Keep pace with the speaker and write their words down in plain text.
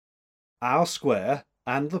Our Square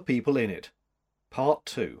and the People in it. Part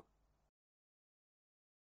 2.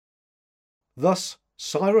 Thus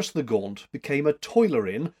Cyrus the Gaunt became a toiler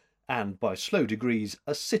in, and by slow degrees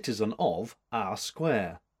a citizen of, our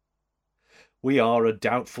square. We are a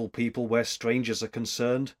doubtful people where strangers are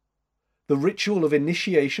concerned. The ritual of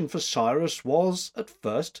initiation for Cyrus was, at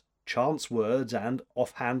first, chance words and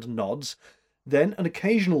offhand nods, then an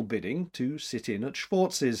occasional bidding to sit in at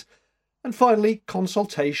Schwartz's, and finally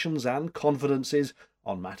consultations and confidences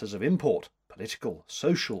on matters of import, political,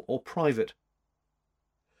 social, or private.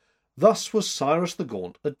 Thus was Cyrus the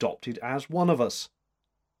Gaunt adopted as one of us.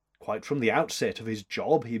 Quite from the outset of his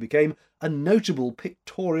job he became a notable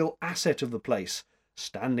pictorial asset of the place,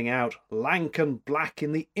 standing out lank and black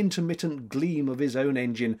in the intermittent gleam of his own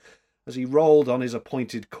engine as he rolled on his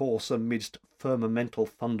appointed course amidst firmamental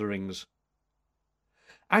thunderings.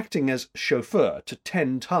 Acting as chauffeur to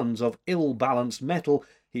 10 tons of ill-balanced metal,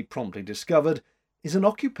 he promptly discovered, is an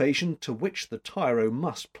occupation to which the tyro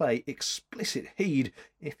must pay explicit heed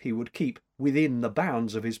if he would keep within the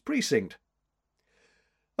bounds of his precinct.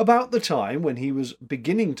 About the time when he was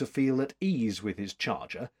beginning to feel at ease with his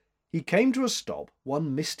charger, he came to a stop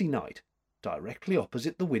one misty night, directly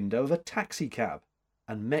opposite the window of a taxicab,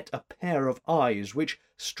 and met a pair of eyes which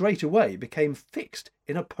straightway became fixed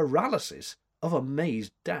in a paralysis of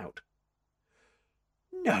amazed doubt.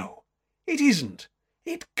 "No, it isn't!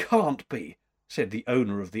 It can't be!" said the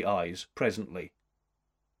owner of the eyes presently.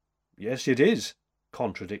 "Yes, it is,"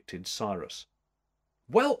 contradicted Cyrus.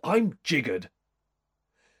 "Well, I'm jiggered!"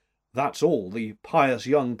 "That's all the pious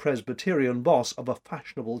young Presbyterian boss of a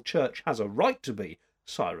fashionable church has a right to be,"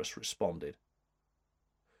 Cyrus responded.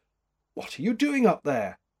 "What are you doing up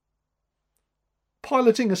there?"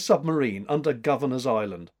 "Piloting a submarine under Governor's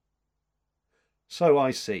Island." "So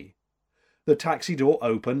I see." The taxi door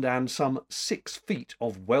opened, and some 6 feet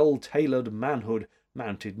of well-tailored manhood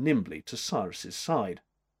mounted nimbly to Cyrus's side.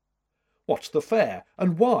 "What's the fare,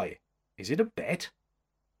 and why? Is it a bet?"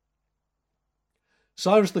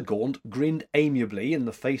 Cyrus the Gaunt grinned amiably in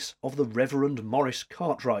the face of the Reverend Maurice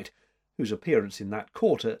Cartwright, whose appearance in that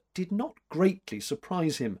quarter did not greatly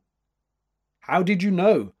surprise him. "How did you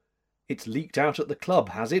know? It's leaked out at the club,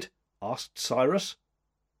 has it?" asked Cyrus.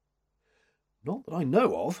 "Not that I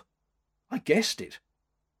know of. I guessed it."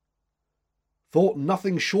 "Thought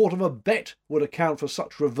nothing short of a bet would account for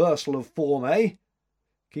such reversal of form, eh?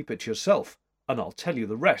 Keep it to yourself, and I'll tell you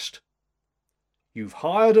the rest." "You've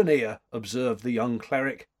hired an ear," observed the young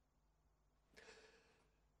cleric.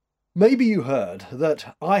 "Maybe you heard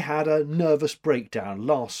that I had a nervous breakdown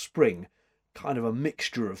last spring, kind of a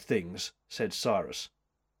mixture of things," said Cyrus.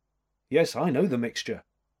 "Yes, I know the mixture.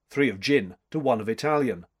 3 of gin to 1 of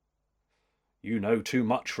Italian." "You know too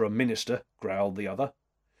much for a minister," growled the other.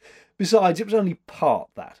 "Besides, it was only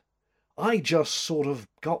part that. I just sort of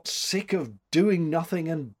got sick of doing nothing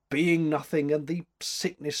and being nothing, and the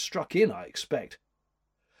sickness struck in, I expect.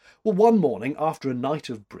 Well, one morning after a night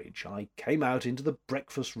of bridge, I came out into the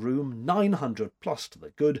breakfast room 900 plus to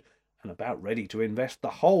the good, and about ready to invest the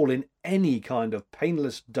whole in any kind of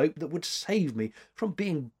painless dope that would save me from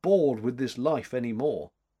being bored with this life any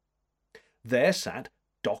more. There sat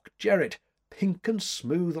Doc Jerrett, pink and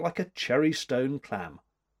smooth like a cherry-stone clam.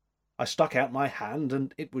 I stuck out my hand,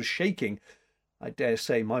 and it was shaking. I dare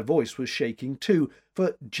say my voice was shaking too,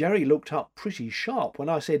 for Jerry looked up pretty sharp when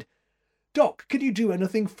I said, 'Doc, can you do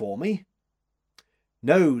anything for me?'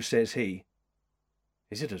 'No,' says he.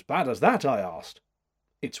 'Is it as bad as that?' I asked.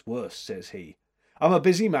 'It's worse,' says he. 'I'm a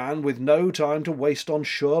busy man with no time to waste on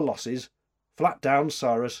sure losses. Flat down,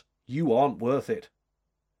 Cyrus, you aren't worth it.'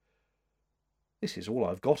 'This is all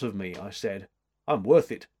I've got of me,' I said. 'I'm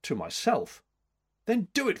worth it to myself.' 'Then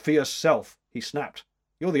do it for yourself,' he snapped.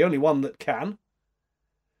 'You're the only one that can.'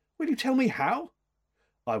 'Will you tell me how?'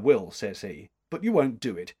 'I will,' says he, 'but you won't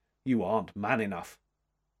do it. You aren't man enough.'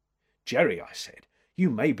 'Jerry,' I said, 'you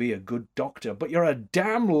may be a good doctor, but you're a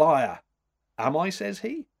damn liar.' 'Am I?' says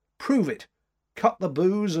he. 'Prove it. Cut the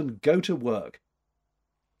booze and go to work.'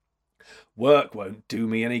 'Work won't do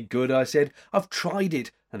me any good,' I said. 'I've tried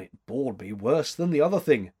it, and it bored me worse than the other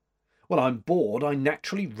thing. When I'm bored, I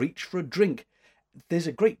naturally reach for a drink. There's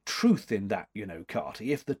a great truth in that, you know,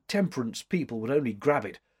 Carty, if the temperance people would only grab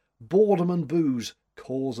it. Boredom and booze,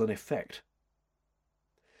 cause and effect.'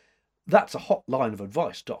 'That's a hot line of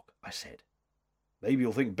advice, Doc,' I said. 'Maybe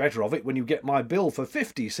you'll think better of it when you get my bill for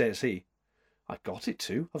 50, says he. I got it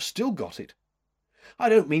too. I've still got it. 'I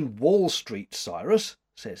don't mean Wall Street, Cyrus,'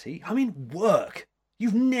 says he. 'I mean work.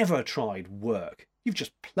 You've never tried work. You've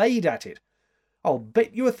just played at it. I'll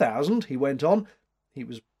bet you 1,000, he went on. He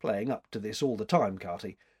was playing up to this all the time,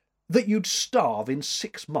 Carty. That you'd starve in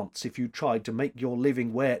 6 months if you tried to make your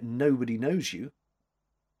living where nobody knows you.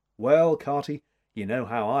 Well, Carty, you know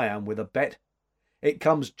how I am with a bet. It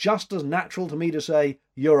comes just as natural to me to say,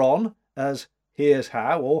 "You're on," as "Here's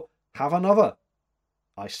how," or "Have another."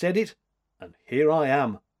 I said it, and here I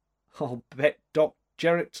am. I'll bet Doc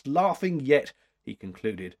Jerrett's laughing yet, he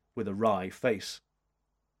concluded with a wry face.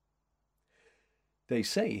 They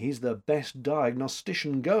say he's the best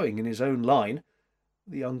diagnostician going in his own line.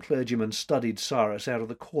 The young clergyman studied Cyrus out of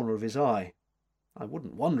the corner of his eye. I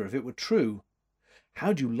wouldn't wonder if it were true.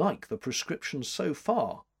 How do you like the prescription so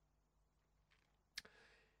far?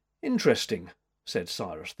 Interesting, said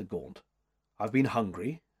Cyrus the Gaunt. I've been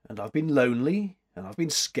hungry, and I've been lonely, and I've been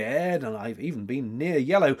scared, and I've even been near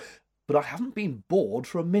yellow, but I haven't been bored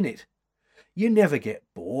for a minute. You never get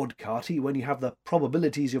bored, Carty, when you have the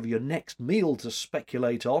probabilities of your next meal to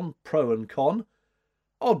speculate on, pro and con.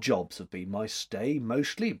 Odd jobs have been my stay,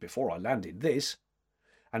 mostly, before I landed this.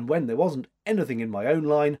 And when there wasn't anything in my own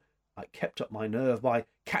line, I kept up my nerve by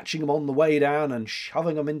catching 'em on the way down and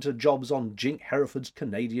shoving 'em into jobs on Jink Hereford's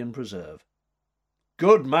Canadian Preserve.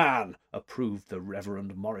 Good man, approved the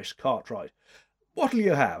Reverend Maurice Cartwright. What'll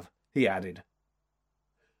you have? He added.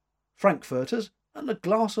 Frankfurters and a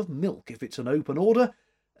glass of milk if it's an open order,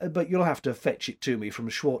 but you'll have to fetch it to me from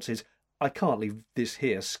Schwartz's. I can't leave this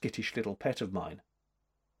here skittish little pet of mine.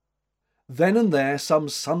 Then and there some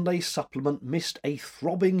Sunday supplement missed a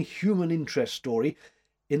throbbing human interest story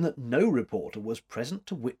in that no reporter was present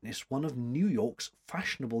to witness one of New York's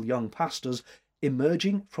fashionable young pastors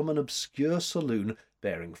emerging from an obscure saloon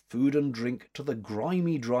bearing food and drink to the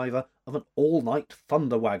grimy driver of an all-night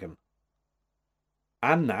thunder wagon.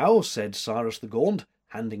 And now, said Cyrus the Gaunt,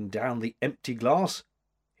 handing down the empty glass,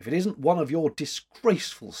 if it isn't one of your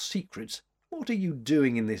disgraceful secrets, what are you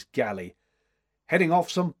doing in this galley? Heading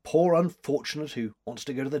off some poor unfortunate who wants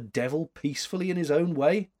to go to the devil peacefully in his own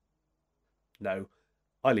way? No,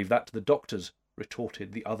 I leave that to the doctors,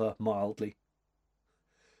 retorted the other mildly.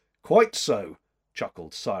 Quite so,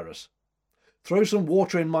 chuckled Cyrus. Throw some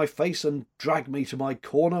water in my face and drag me to my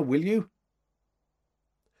corner, will you?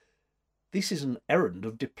 This is an errand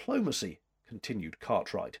of diplomacy, continued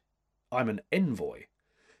Cartwright. I'm an envoy.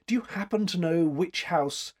 Do you happen to know which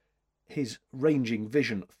house— His ranging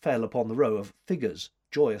vision fell upon the row of figures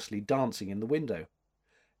joyously dancing in the window.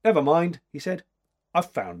 Never mind, he said.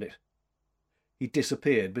 I've found it. He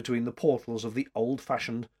disappeared between the portals of the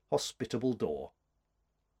old-fashioned, hospitable door.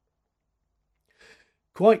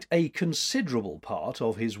 Quite a considerable part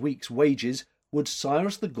of his week's wages would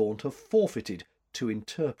Cyrus the Gaunt have forfeited to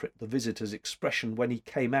interpret the visitor's expression when he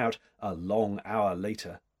came out a long hour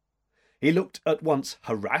later. He looked at once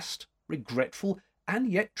harassed, regretful, and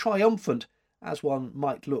yet triumphant, as one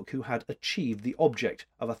might look who had achieved the object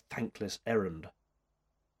of a thankless errand.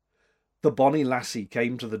 The bonny lassie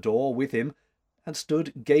came to the door with him, and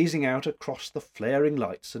stood gazing out across the flaring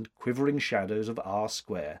lights and quivering shadows of R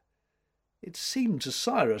Square. It seemed to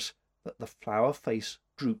Cyrus that the flower face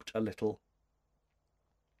drooped a little.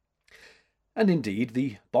 And indeed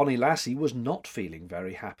the bonny lassie was not feeling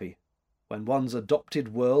very happy. When one's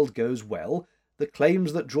adopted world goes well, the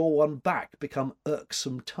claims that draw one back become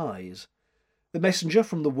irksome ties. The messenger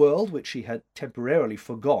from the world which she had temporarily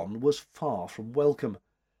forgone was far from welcome,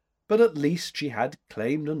 but at least she had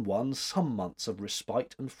claimed and won some months of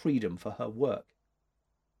respite and freedom for her work.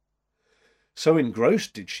 So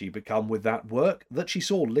engrossed did she become with that work that she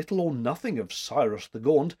saw little or nothing of Cyrus the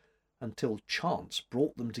Gaunt until chance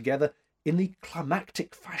brought them together in the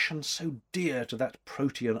climactic fashion so dear to that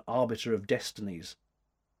protean arbiter of destinies.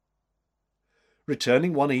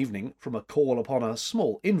 Returning one evening from a call upon a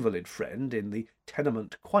small invalid friend in the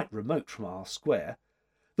tenement quite remote from R Square,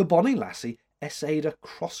 the bonny lassie essayed a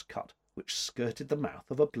cross-cut which skirted the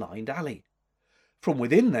mouth of a blind alley. From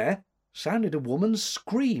within there sounded a woman's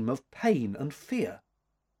scream of pain and fear.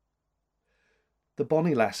 The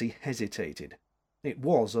bonny lassie hesitated. It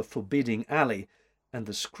was a forbidding alley, and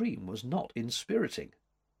the scream was not inspiriting.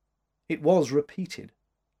 It was repeated.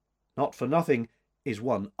 Not for nothing is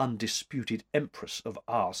one undisputed empress of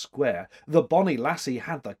R Square. The bonny lassie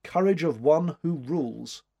had the courage of one who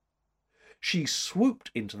rules. She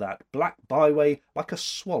swooped into that black byway like a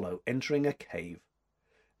swallow entering a cave.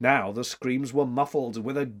 Now the screams were muffled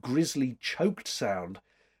with a grisly choked sound.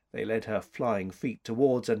 They led her flying feet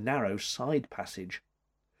towards a narrow side passage.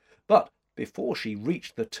 But before she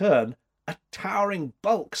reached the turn, a towering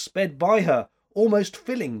bulk sped by her, almost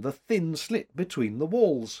filling the thin slit between the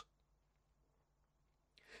walls.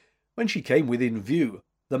 When she came within view,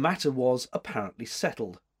 the matter was apparently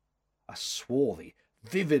settled. A swarthy,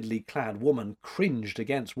 vividly clad woman cringed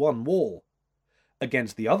against one wall.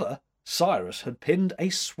 Against the other Cyrus had pinned a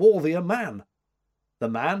swarthier man. The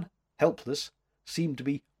man, helpless, seemed to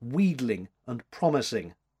be wheedling and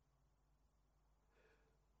promising.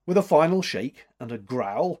 With a final shake and a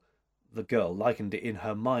growl, the girl likened it in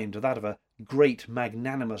her mind to that of a great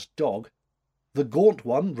magnanimous dog, the gaunt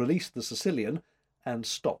one released the Sicilian and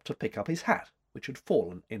stopped to pick up his hat, which had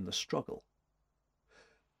fallen in the struggle.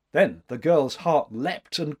 Then the girl's heart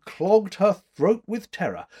leapt and clogged her throat with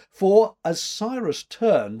terror, for as Cyrus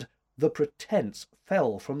turned, the pretence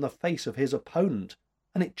fell from the face of his opponent,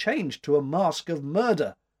 and it changed to a mask of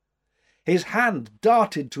murder. His hand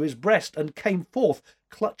darted to his breast and came forth,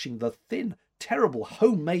 clutching the thin, terrible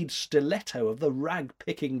homemade stiletto of the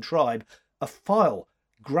rag-picking tribe, a file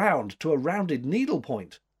ground to a rounded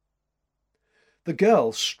needle-point. The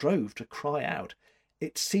girl strove to cry out.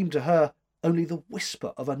 It seemed to her only the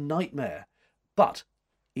whisper of a nightmare, but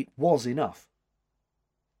it was enough.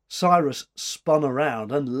 Cyrus spun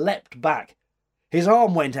around and leapt back. His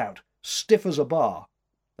arm went out, stiff as a bar.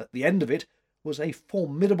 At the end of it was a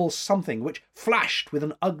formidable something which flashed with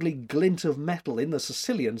an ugly glint of metal in the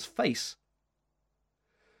Sicilian's face.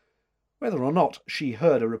 Whether or not she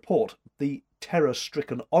heard a report, the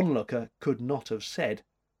terror-stricken onlooker could not have said,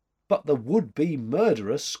 but the would-be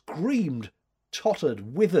murderer screamed,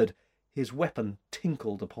 tottered, withered. His weapon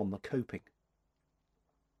tinkled upon the coping.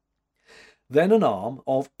 Then an arm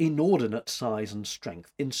of inordinate size and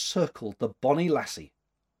strength encircled the bonny lassie,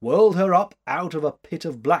 whirled her up out of a pit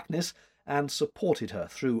of blackness, and supported her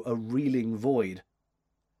through a reeling void.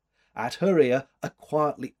 At her ear a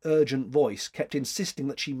quietly urgent voice kept insisting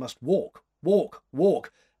that she must walk, walk,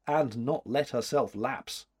 walk, and not let herself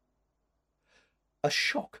lapse. A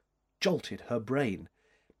shock jolted her brain.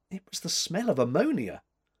 It was the smell of ammonia.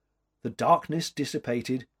 The darkness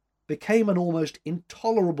dissipated, became an almost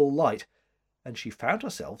intolerable light, and she found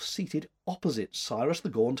herself seated opposite Cyrus the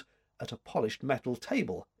Gaunt at a polished metal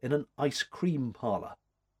table in an ice-cream parlour.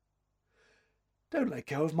 "Don't let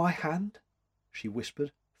go of my hand," she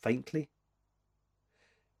whispered faintly.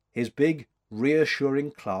 His big,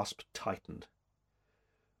 reassuring clasp tightened.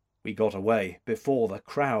 "We got away before the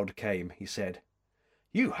crowd came," he said.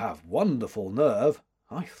 "You have wonderful nerve.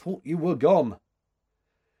 I thought you were gone."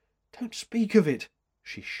 "Don't speak of it,"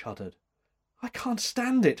 she shuddered. "I can't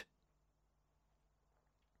stand it."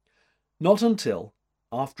 Not until,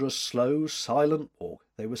 after a slow, silent walk,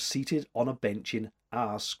 they were seated on a bench in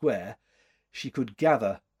our square, she could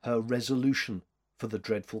gather her resolution for the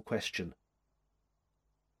dreadful question.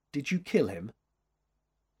 "Did you kill him?"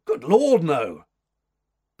 "Good Lord, no!"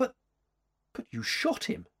 But you shot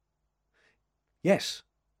him." "Yes,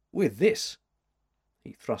 with this."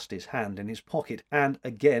 He thrust his hand in his pocket, and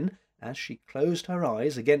again, as she closed her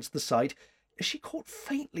eyes against the sight, she caught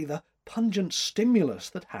faintly the pungent stimulus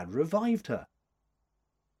that had revived her.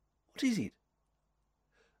 "What is it?"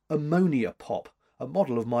 "Ammonia pop, a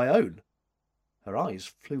model of my own." Her eyes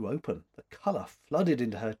flew open. The colour flooded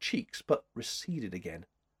into her cheeks, but receded again.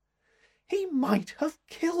 "He might have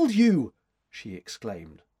killed you!" she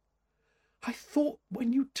exclaimed. "I thought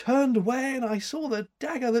when you turned away and I saw the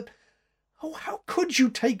dagger that... Oh, how could you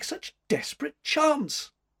take such desperate chance?"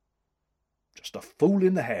 "Just a fool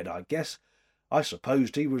in the head, I guess. I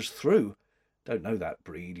supposed he was through. Don't know that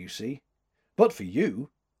breed, you see. But for you,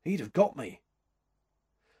 he'd have got me."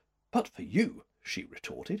 "But for you," she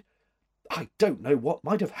retorted, "I don't know what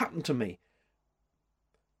might have happened to me.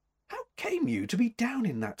 How came you to be down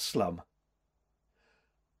in that slum?"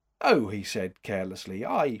 "Oh," he said carelessly,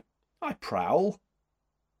 I prowl."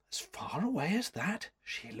 "As far away as that?"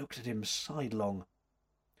 She looked at him sidelong.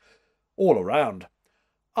 "All around.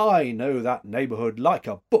 I know that neighbourhood like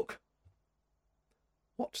a book."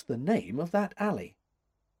 "What's the name of that alley?"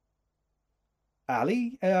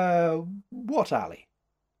 "Alley? What alley?"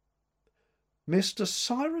 "Mr.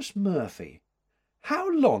 Cyrus Murphy, how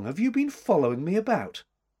long have you been following me about?"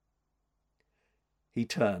 He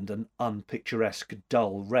turned an unpicturesque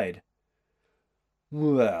dull red.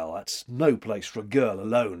 "Well, that's no place for a girl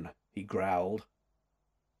alone," he growled.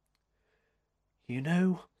 "You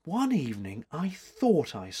know, one evening I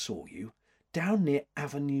thought I saw you down near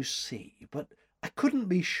Avenue C, but I couldn't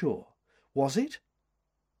be sure. Was it?"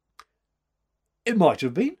 "It might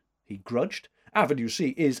have been," he grudged. "Avenue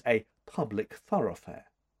C is a public thoroughfare."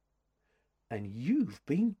 "And you've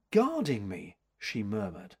been guarding me," she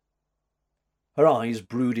murmured. Her eyes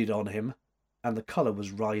brooded on him, and the colour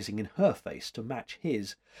was rising in her face to match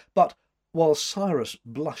his. But while Cyrus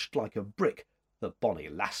blushed like a brick, the bonny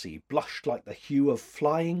lassie blushed like the hue of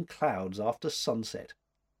flying clouds after sunset.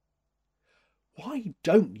 "Why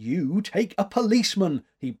don't you take a policeman?"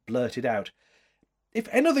 he blurted out. "If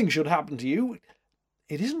anything should happen to you,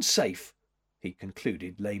 It isn't safe," he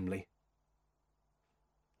concluded lamely.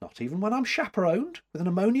 "Not even when I'm chaperoned with an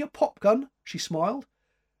ammonia pop gun?" she smiled.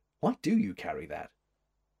 "Why do you carry that?"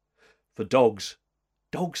 "For dogs.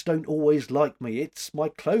 Dogs don't always like me. It's my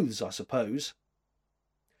clothes, I suppose."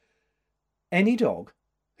 "Any dog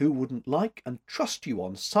who wouldn't like and trust you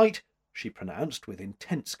on sight," she pronounced with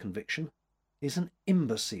intense conviction, "is an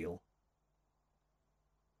imbecile."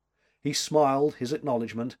 He smiled his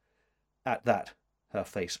acknowledgment. At that her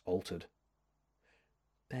face altered.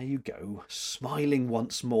 "There you go, smiling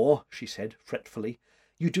once more," she said fretfully.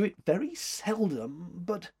 "You do it very seldom,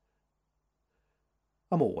 but—"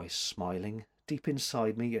 "I'm always smiling, deep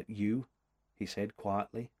inside me, at you," he said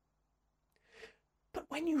quietly. "But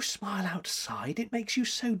when you smile outside it makes you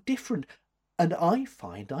so different, and I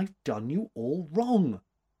find I've done you all wrong."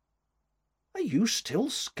 "Are you still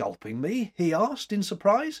sculping me?" he asked in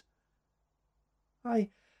surprise. I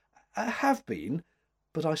have been,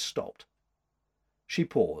 but I stopped." She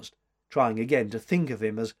paused, trying again to think of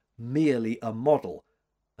him as merely a model,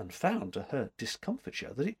 and found to her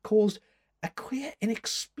discomfiture that it caused a queer,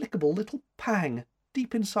 inexplicable little pang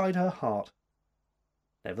deep inside her heart.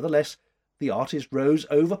 Nevertheless, the artist rose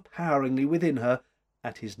overpoweringly within her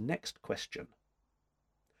at his next question.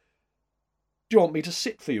 "Do you want me to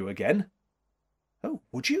sit for you again?" "Oh,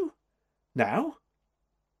 would you? Now?"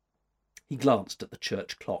 He glanced at the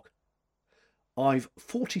church clock. "I've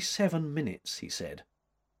 47 minutes," he said.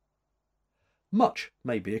 Much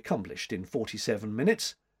may be accomplished in 47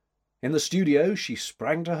 minutes. In the studio she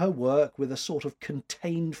sprang to her work with a sort of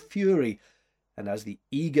contained fury, and as the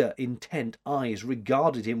eager, intent eyes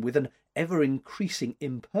regarded him with an ever-increasing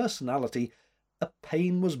impersonality, a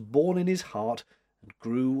pain was born in his heart and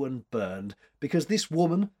grew and burned, because this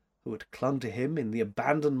woman, who had clung to him in the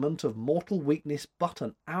abandonment of mortal weakness but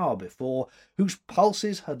an hour before, whose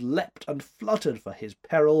pulses had leapt and fluttered for his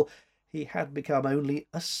peril, he had become only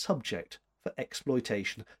a subject for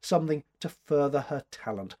exploitation, something to further her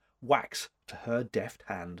talent, wax to her deft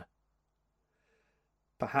hand.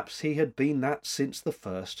 Perhaps he had been that since the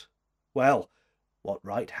first. Well, what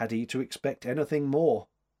right had he to expect anything more?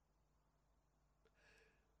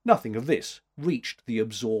 Nothing of this reached the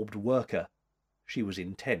absorbed worker. She was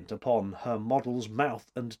intent upon her model's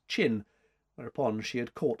mouth and chin, whereupon she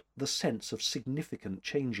had caught the sense of significant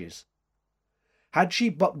changes. Had she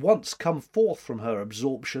but once come forth from her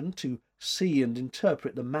absorption to see and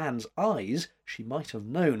interpret the man's eyes, she might have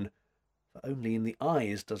known, for only in the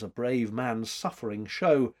eyes does a brave man's suffering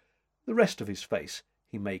show. The rest of his face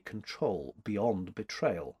he may control beyond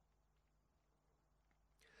betrayal.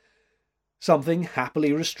 Something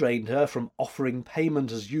happily restrained her from offering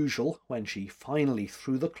payment as usual when she finally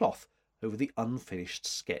threw the cloth over the unfinished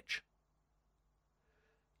sketch.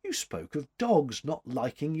 "You spoke of dogs not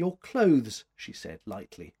liking your clothes," she said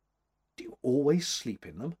lightly. "Do you always sleep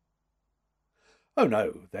in them?" "Oh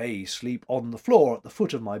no, they sleep on the floor at the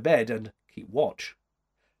foot of my bed and keep watch."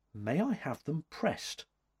 "May I have them pressed?"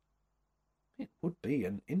 "It would be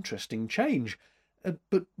an interesting change.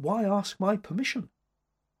 But why ask my permission?"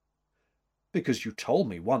 "Because you told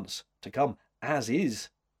me once to come as is."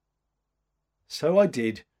 "So I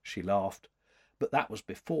did," she laughed, "but that was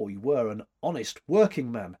before you were an honest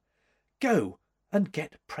working man. Go and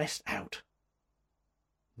get pressed out."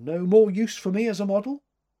 "No more use for me as a model?"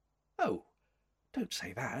 "Oh, don't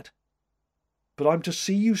say that." "But I'm to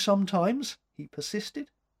see you sometimes?" he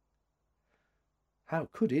persisted. "How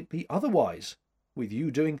could it be otherwise, with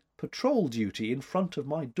you doing patrol duty in front of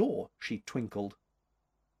my door?" she twinkled.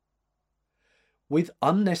 With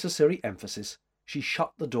unnecessary emphasis she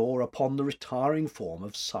shut the door upon the retiring form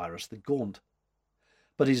of Cyrus the Gaunt.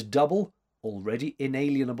 But his double, already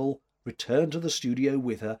inalienable, returned to the studio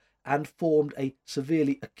with her, and formed a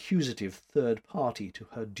severely accusative third party to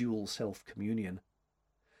her dual self-communion.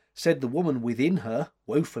 Said the woman within her,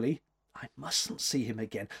 woefully, "I mustn't see him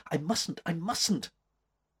again. I mustn't.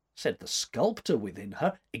 Said the sculptor within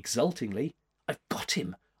her, exultingly, "I've got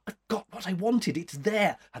him. I've got what I wanted. It's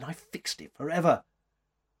there, and I've fixed it forever."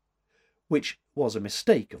 Which was a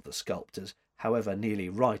mistake of the sculptor's, however nearly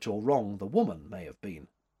right or wrong the woman may have been.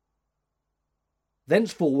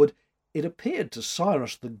 Thenceforward it appeared to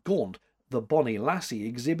Cyrus the Gaunt the bonny lassie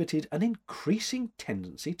exhibited an increasing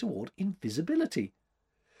tendency toward invisibility.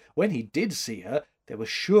 When he did see her, there were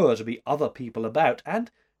sure to be other people about,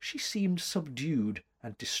 and she seemed subdued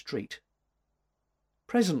and distrait.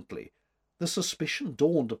 Presently the suspicion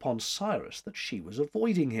dawned upon Cyrus that she was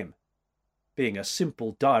avoiding him. Being a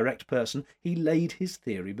simple, direct person, he laid his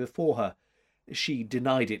theory before her. She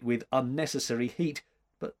denied it with unnecessary heat,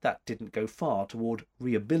 but that didn't go far toward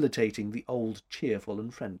rehabilitating the old cheerful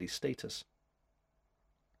and friendly status.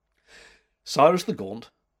 Cyrus the Gaunt,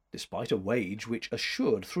 despite a wage which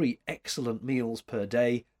assured 3 excellent meals per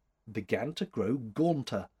day, began to grow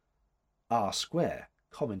gaunter. R²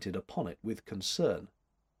 commented upon it with concern.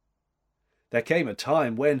 There came a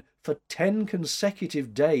time when, for 10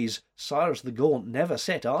 consecutive days, Cyrus the Gaunt never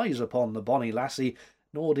set eyes upon the bonny lassie,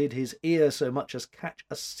 nor did his ear so much as catch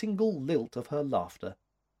a single lilt of her laughter.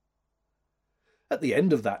 At the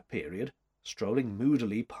end of that period, strolling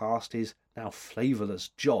moodily past his now flavourless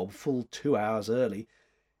job full 2 hours early,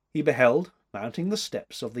 he beheld, mounting the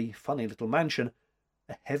steps of the funny little mansion,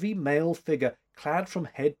 a heavy male figure clad from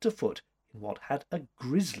head to foot in what had a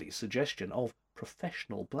grisly suggestion of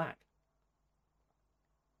professional black.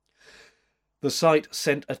 The sight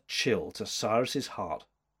sent a chill to Cyrus's heart.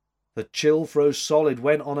 The chill froze solid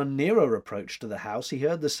when, on a nearer approach to the house, he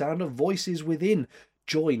heard the sound of voices within,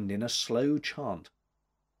 joined in a slow chant.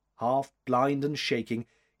 Half blind and shaking,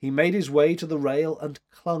 he made his way to the rail and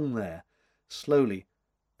clung there. Slowly,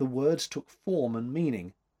 the words took form and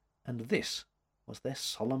meaning, and this was their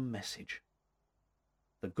solemn message.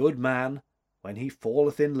 The good man, when he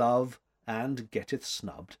falleth in love, and getteth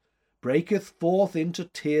snubbed, breaketh forth into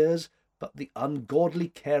tears, but the ungodly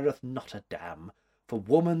careth not a damn. For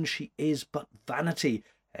woman she is but vanity,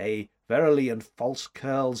 verily, and false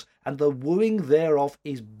curls, and the wooing thereof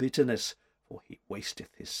is bitterness, for he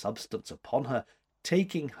wasteth his substance upon her,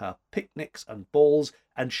 taking her picnics and balls,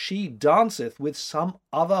 and she danceth with some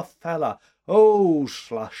other fella. Oh,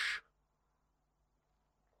 slush!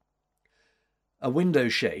 A window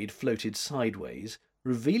shade floated sideways,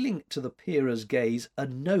 revealing to the peerer's gaze a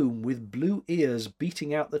gnome with blue ears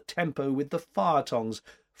beating out the tempo with the fire tongs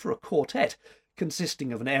for a quartet,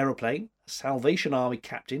 consisting of an aeroplane, a Salvation Army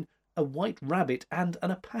captain, a white rabbit, and an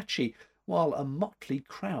Apache, while a motley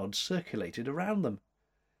crowd circulated around them.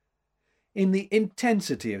 In the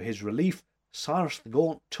intensity of his relief, Cyrus the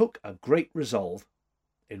Gaunt took a great resolve.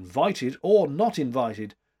 Invited or not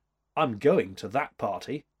invited, I'm going to that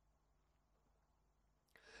party.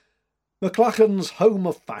 McLuhan's home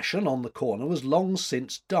of fashion on the corner was long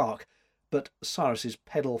since dark, but Cyrus's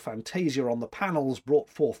pedal fantasia on the panels brought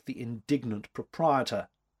forth the indignant proprietor.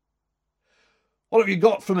 "What have you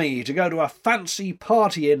got for me to go to a fancy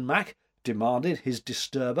party in, Mac?" demanded his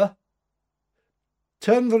disturber.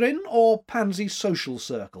 "Turnverein or Pansy Social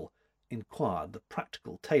Circle?" inquired the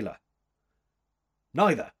practical tailor.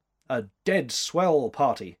 "Neither. A dead swell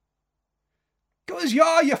party." "Go as you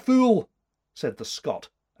are, you fool!" said the Scot,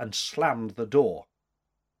 and slammed the door.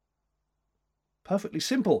 "Perfectly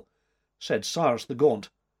simple," said Cyrus the Gaunt.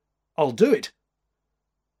 "I'll do it."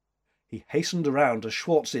 He hastened around to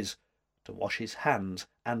Schwartz's to wash his hands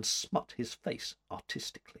and smut his face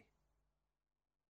artistically.